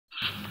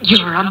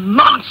You're a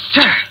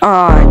monster!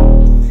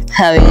 I'm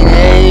having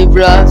a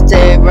rough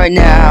day right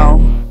now.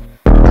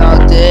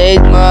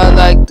 DogDay more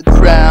like the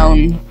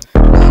crown.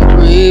 No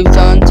breathes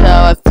until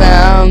I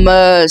found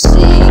my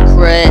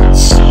secret.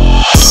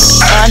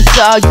 I'm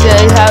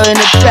DogDay having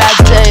a bad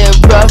day, a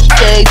rough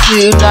day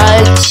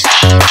tonight.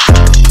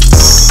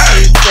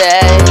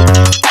 Today,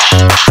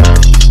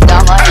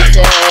 not my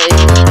day.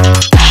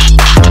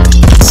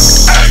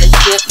 And it's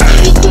just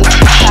me with the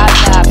cat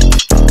nap.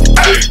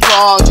 It's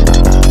wrong.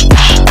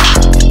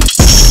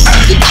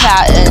 The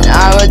cat and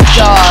I'm a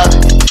dog.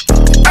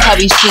 Have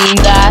you seen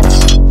that?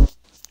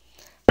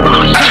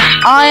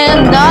 I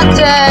am not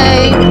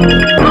a.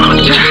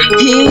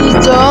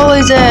 He's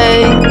always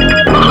a.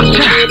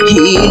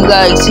 He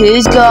likes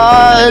his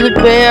God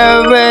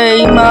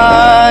very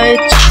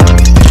much.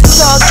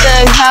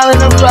 DogDay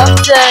having a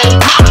rough day.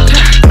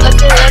 Look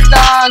at that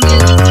dog,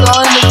 it's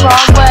going the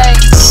wrong way.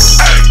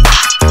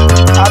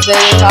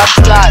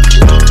 Hopscotch.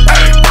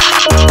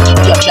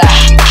 Got that.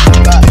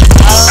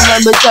 I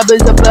remember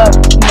jumping about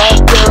my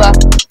pillow.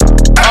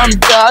 I'm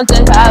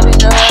DogDay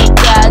having a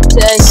bad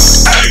day.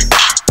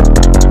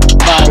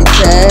 My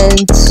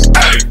tent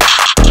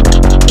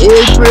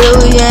is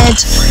brilliant.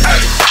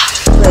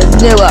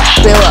 Vanilla,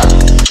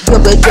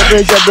 jumping,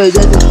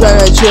 just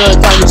gonna chill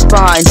down your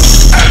spine.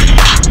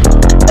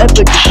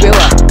 Epic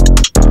filler.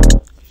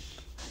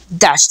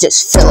 That's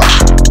just filler.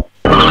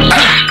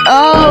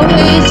 Oh,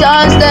 he's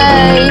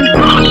DogDay.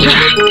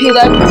 He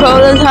like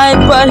prototype,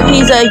 but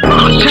he's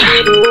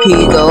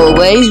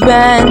always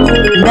been.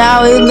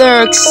 Now he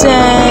lurks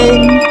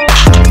in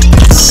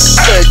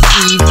the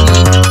TV.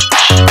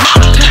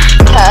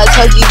 Has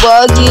huggy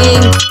wuggy.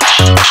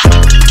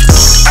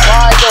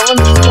 Why going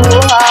to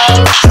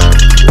schoolhouse?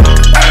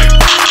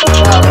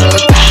 Well,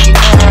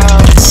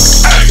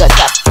 got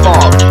that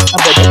funk. I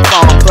bet the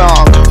funk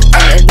wrong.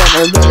 And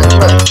then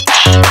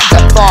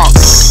that funk.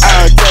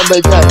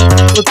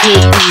 What could be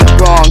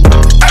wrong?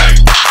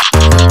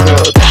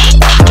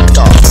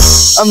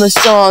 I'm a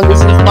song, this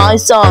is my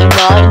song,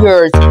 not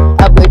yours.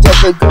 I bet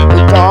up a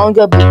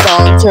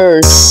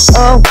donkers.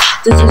 Oh,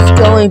 this is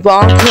going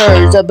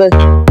bonkers. I bet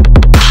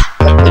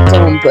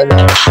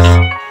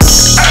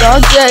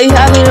DogDay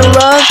having a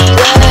rough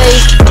day.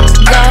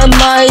 Not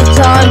my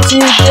time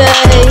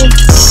today.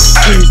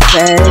 He's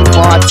been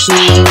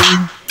watching.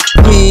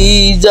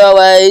 He's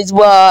always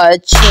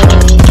watching.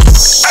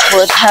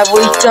 What have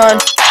we done?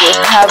 What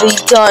have we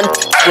done?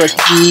 What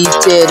he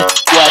did.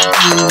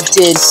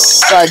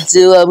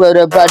 Godzilla with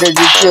a butter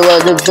to kill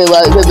the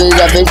villa.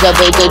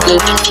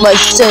 My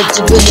sense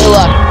of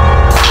vanilla.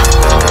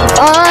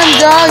 I'm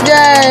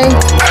DogDay.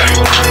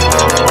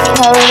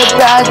 Having a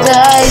bad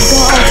day.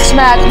 Don't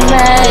smack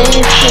me.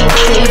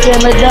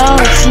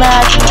 Don't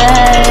smack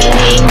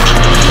me.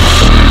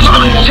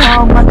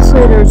 All my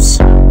critters.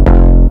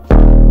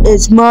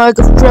 It's more like a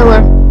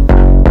thriller.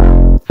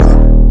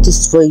 This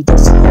is what he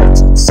does to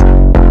heretics.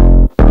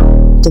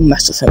 Don't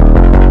mess with him.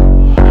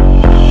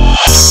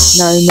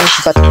 Now he knows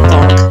you got the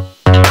dog.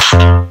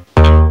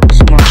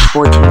 Smart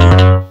boy to me.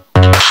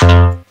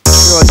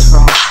 You're always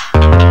wrong.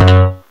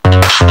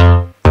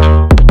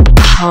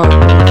 How are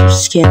your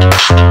skin?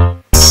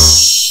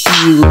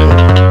 You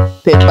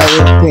live bit by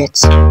little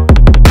bits.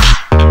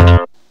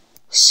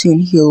 Soon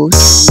he'll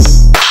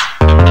see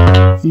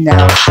me.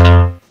 Now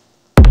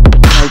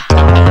I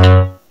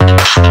die.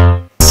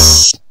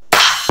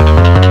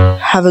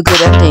 Have a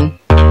good ending.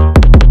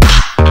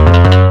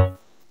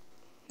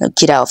 Now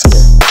get out of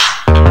here.